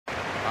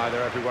Hi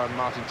there everyone,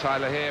 Martin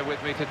Tyler here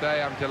with me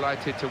today. I'm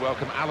delighted to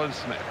welcome Alan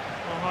Smith.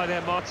 Oh, hi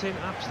there Martin,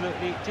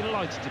 absolutely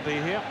delighted to be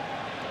here.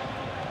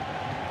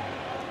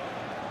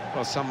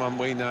 Well, someone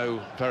we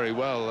know very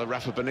well,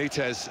 Rafa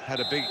Benitez,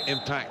 had a big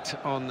impact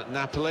on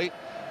Napoli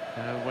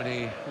when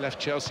he left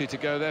Chelsea to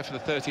go there for the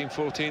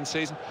 13-14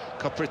 season.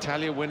 Coppa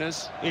Italia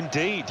winners.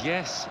 Indeed,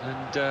 yes,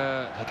 and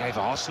they gave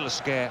Arsenal a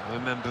scare, I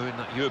remember, in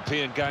that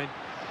European game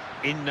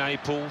in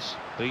Naples.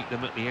 Beat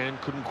them at the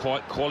end, couldn't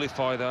quite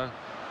qualify though.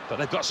 But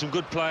they've got some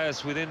good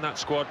players within that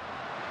squad.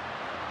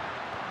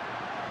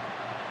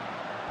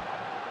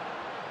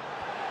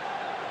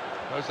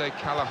 Jose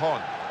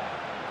Callejon,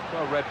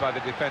 well read by the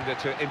defender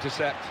to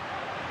intercept.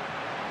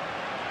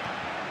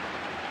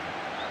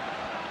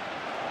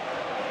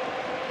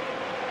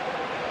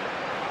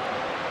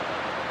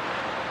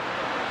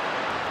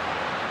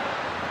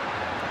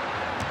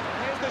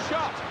 Here's the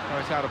shot. Oh,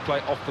 it's out of play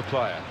off the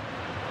player.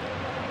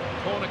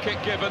 Corner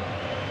kick given.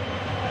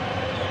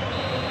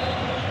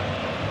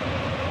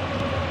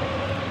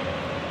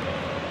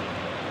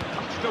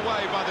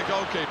 Away by the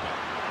goalkeeper.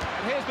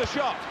 And here's the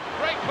shot.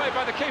 Great play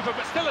by the keeper,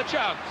 but still a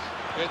chance.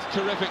 It's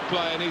terrific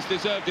play, and he's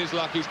deserved his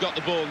luck. He's got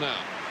the ball now.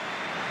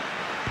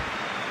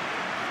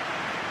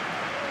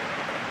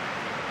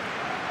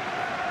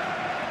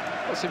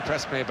 What's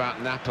impressed me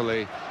about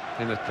Napoli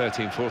in the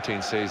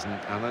 13-14 season,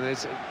 Alan,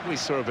 is we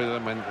saw a bit of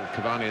them when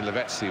Cavani and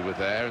Lavezzi were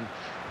there, and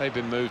they've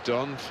been moved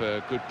on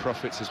for good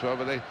profits as well,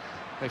 but they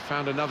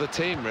found another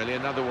team, really,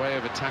 another way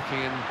of attacking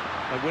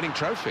and winning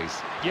trophies.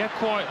 Yeah,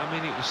 quite. I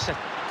mean, it was set.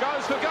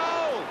 Goes for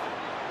goal!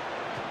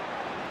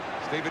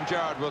 Steven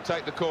Gerrard will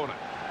take the corner.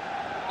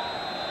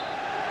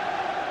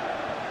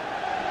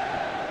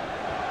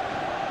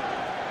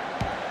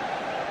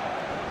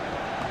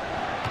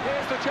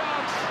 Here's the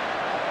chance!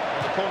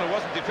 Well, the corner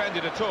wasn't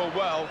defended at all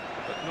well,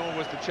 but nor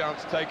was the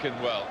chance taken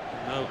well.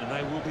 No, and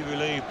they will be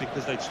relieved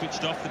because they'd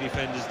switched off the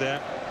defenders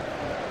there.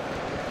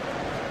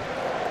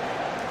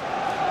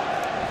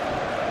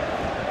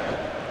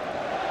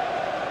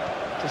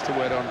 Just a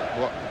word on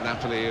what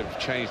Napoli have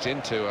changed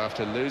into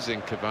after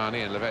losing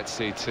Cavani and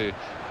Lavezzi to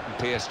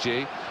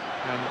PSG,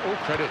 and all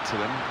credit to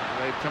them,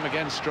 they've come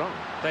again strong.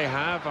 They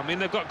have. I mean,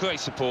 they've got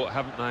great support,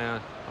 haven't they?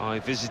 I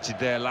visited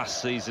there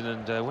last season,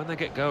 and when they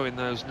get going,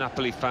 those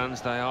Napoli fans,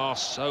 they are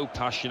so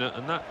passionate,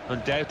 and that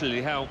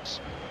undoubtedly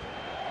helps.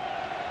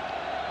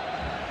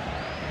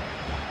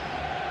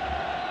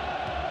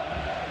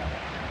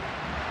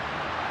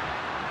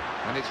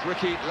 And it's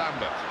Ricky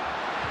Lambert.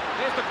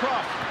 Here's the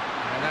cross.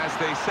 And as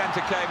the centre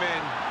came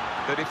in,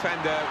 the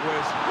defender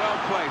was well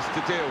placed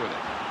to deal with it.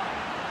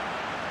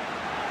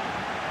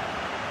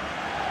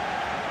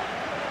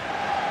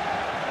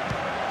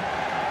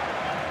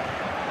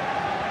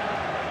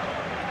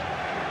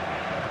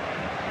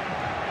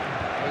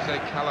 Jose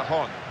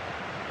Callejon.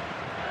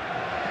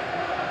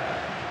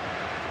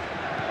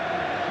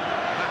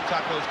 And that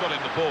tackle has got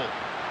him the ball.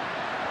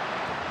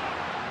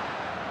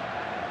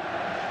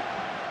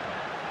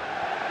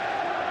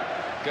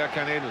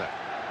 Gürkan Inle.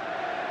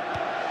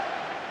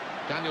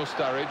 Daniel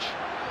Sturridge.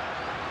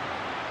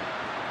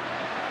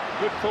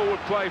 Good forward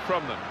play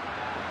from them.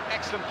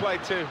 Excellent play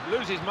to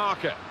lose his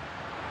marker.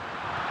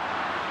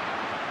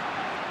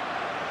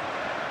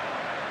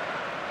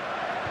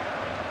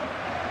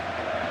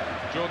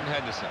 Jordan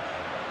Henderson.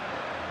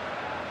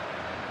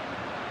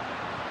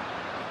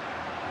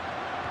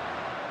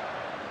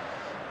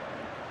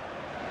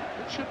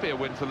 It should be a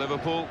win for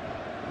Liverpool,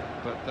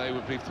 but they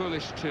would be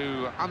foolish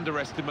to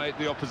underestimate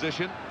the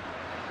opposition.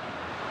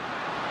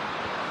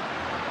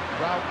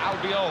 Well,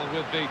 Albiol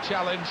with the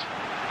challenge,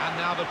 and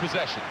now the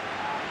possession.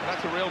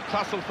 That's a real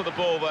tussle for the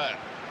ball there.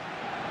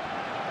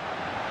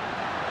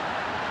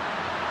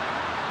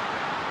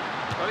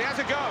 Well, he has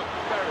a go.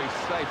 Very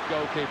safe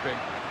goalkeeping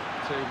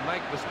to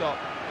make the stop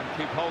and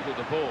keep hold of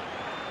the ball.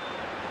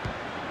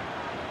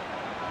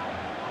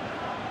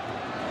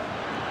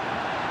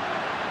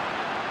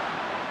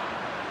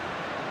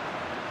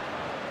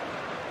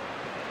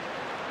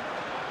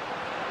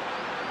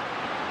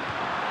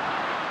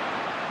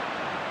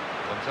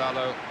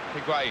 Gonzalo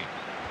Higuain.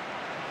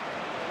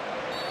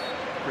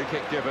 Free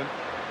kick given.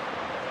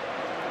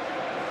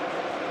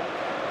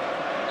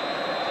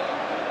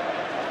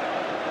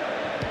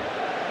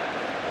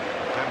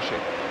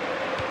 Hamshik.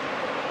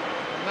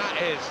 And that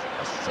is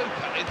a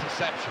super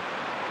interception.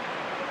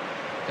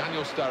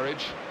 Daniel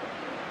Sturridge.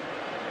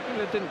 Well,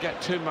 it didn't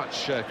get too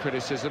much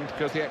criticism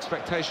because the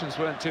expectations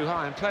weren't too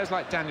high, and players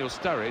like Daniel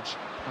Sturridge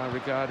are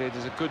regarded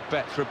as a good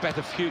bet for a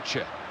better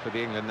future for the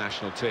England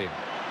national team.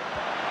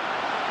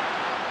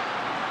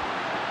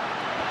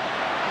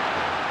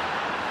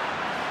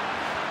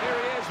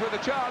 With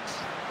a chance,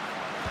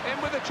 in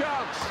with a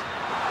chance.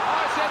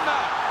 Oh, it's in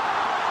there.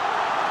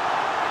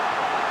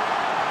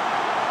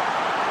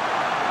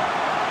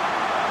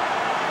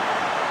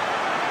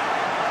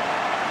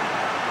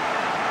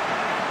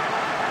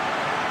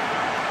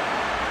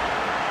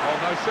 Well,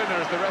 no sooner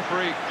has the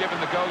referee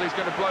given the goal, he's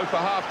going to blow for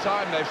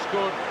half-time. They've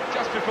scored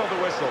just before the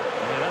whistle.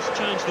 Yeah, that's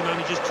changed the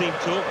manager's team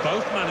talk,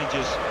 both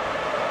managers.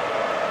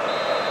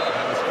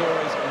 And the score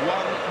is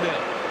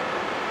 1-0.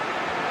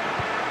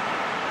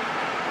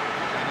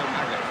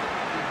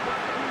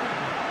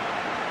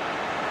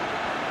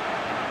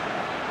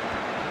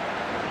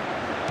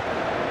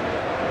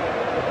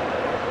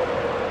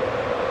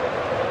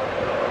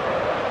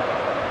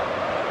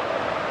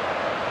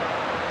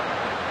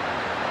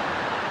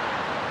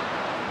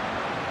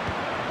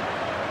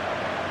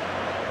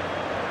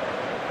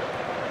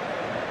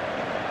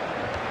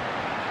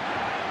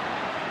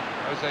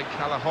 Jose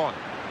Callejon.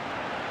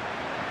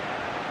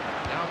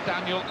 Now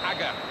Daniel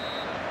Agger.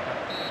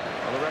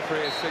 Well, the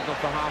referee has signalled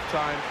for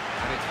half-time,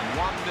 and it's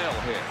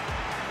 1-0 here.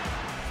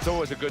 It's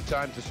always a good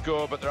time to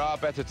score, but there are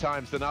better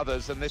times than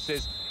others, and this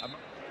is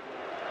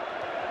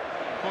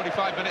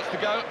 45 minutes to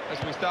go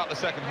as we start the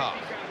second half.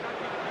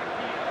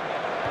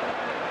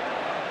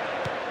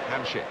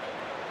 Hamsik.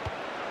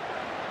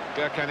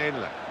 Gökhan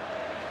Inle.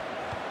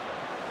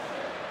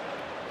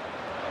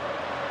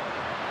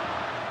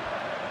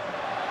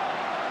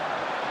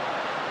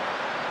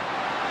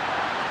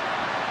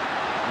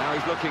 Now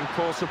he's looking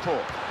for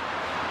support.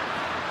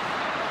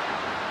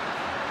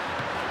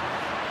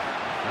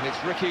 And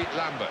it's Ricky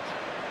Lambert.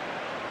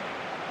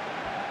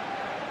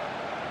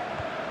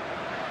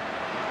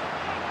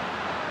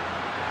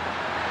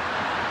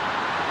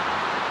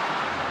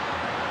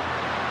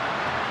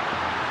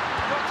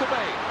 Not to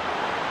be.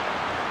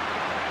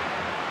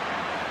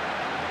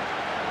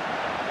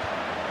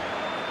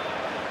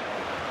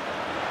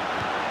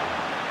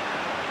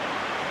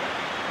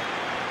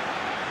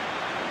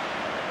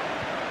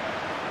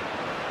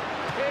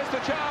 Here's the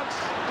chance.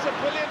 It's a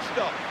brilliant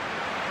stop.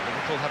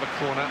 Liverpool have a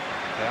corner.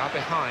 They are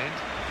behind,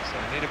 so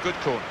they need a good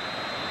corner.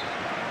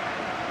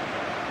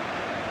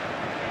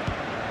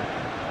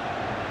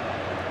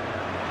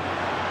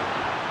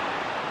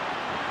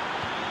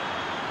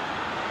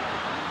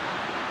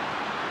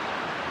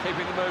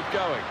 Keeping the move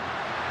going.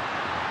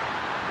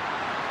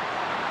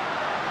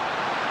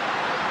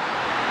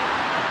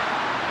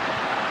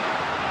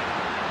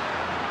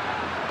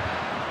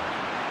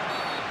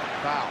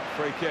 Foul,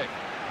 free kick.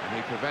 And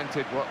he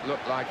prevented what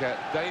looked like a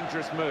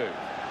dangerous move.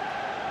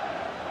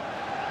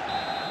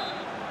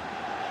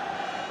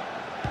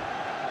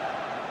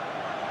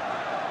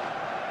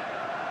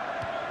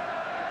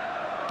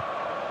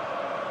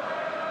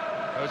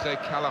 Jose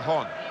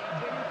Callejon.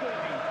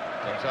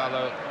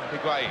 Gonzalo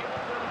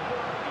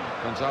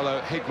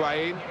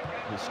Higuain,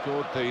 who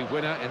scored the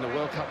winner in the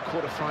World Cup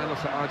quarter-final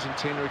for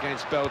Argentina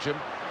against Belgium.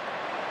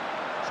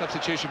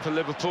 Substitution for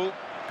Liverpool.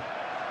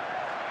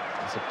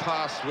 It's a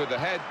pass with the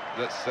head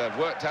that's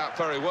worked out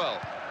very well.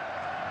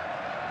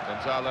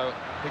 Gonzalo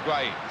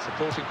Higuain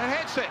supporting. And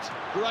hits it!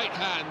 Great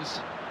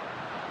hands.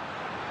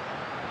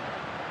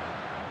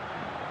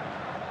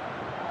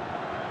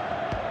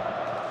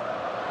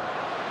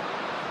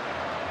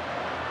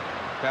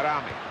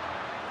 Berami.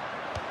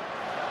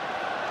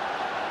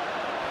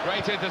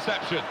 Great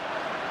interception.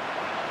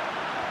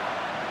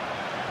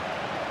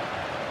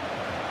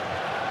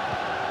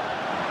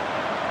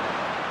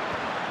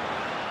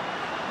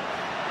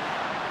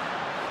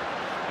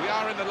 We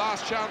are in the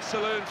last chance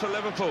saloon for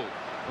Liverpool.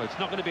 Well, it's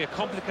not going to be a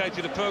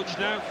complicated approach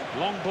now.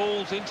 Long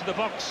balls into the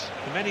box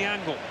from any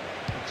angle.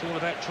 It's all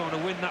about trying to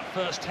win that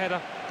first header.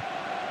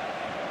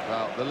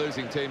 Well, the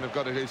losing team have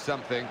got to do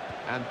something,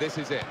 and this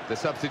is it, the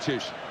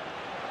substitution.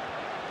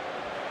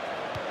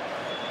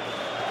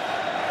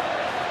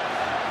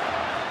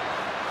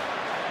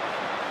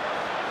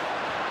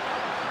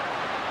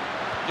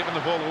 Giving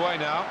the ball away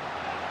now.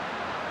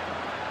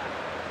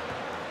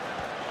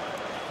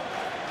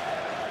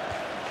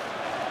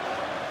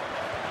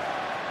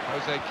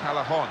 Jose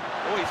Callejon.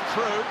 Oh, he's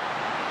through.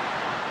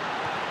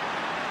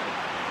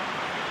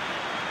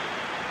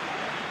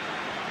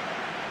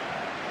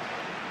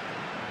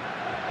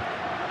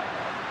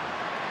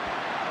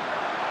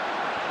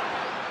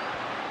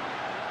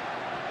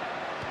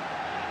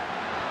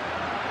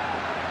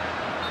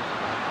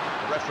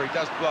 The referee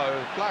does blow.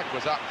 Flag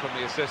was up from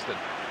the assistant.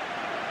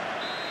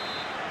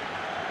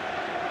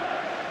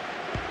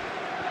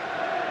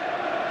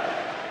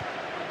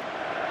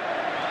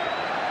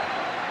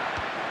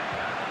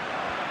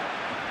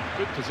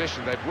 Good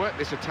position. They've worked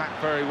this attack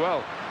very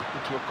well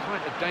into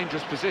quite a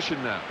dangerous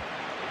position now.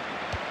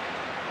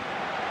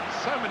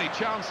 So many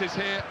chances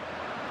here,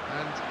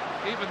 and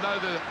even though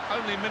there are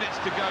only minutes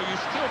to go, you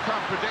still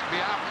can't predict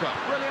the outcome.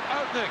 Brilliant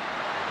opening,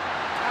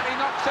 and he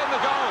knocks in the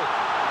goal.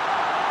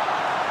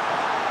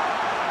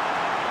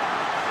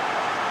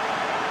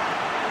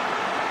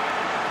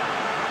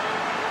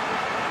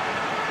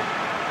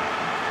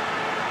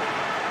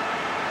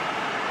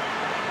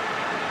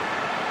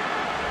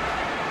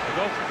 The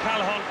goal from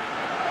Callejon.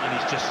 And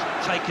he's just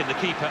taken the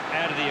keeper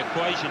out of the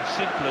equation,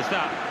 simple as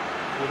that.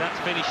 Well, that's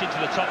finished into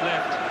the top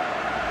left.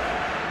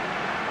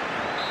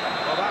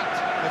 Well, that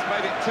has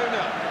made it 2-0.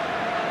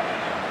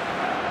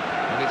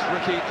 And it's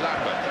Ricky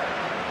Lambert.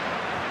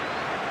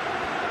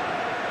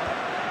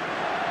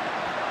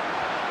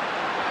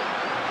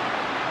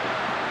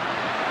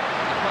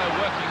 The player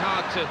working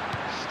hard to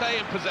stay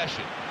in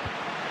possession.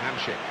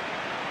 Hamsik.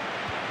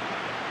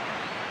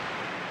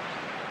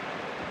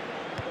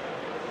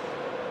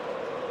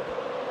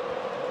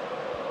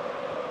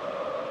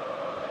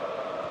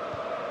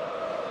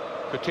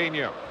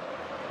 Coutinho.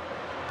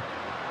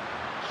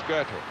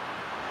 Skirtle.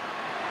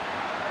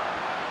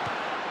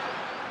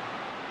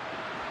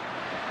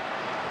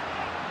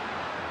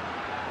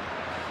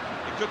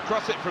 He could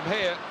cross it from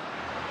here.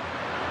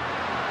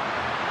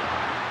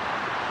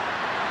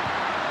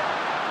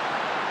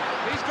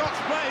 He's got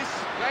space.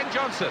 Glenn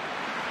Johnson.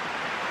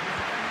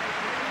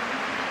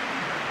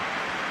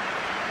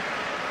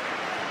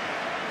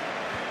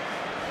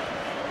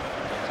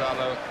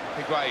 Gonzalo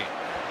Higuain.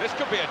 This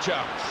could be a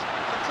chance.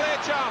 A clear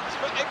chance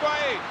for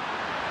Higuain.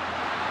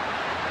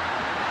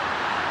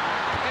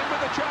 In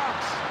with a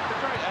chance. A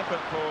great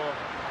effort for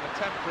an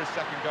attempt for his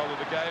second goal of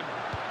the game.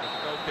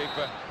 The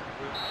goalkeeper.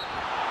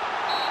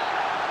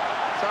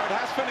 So it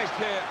has finished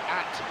here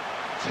at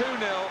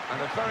 2-0,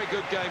 and a very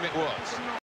good game it was.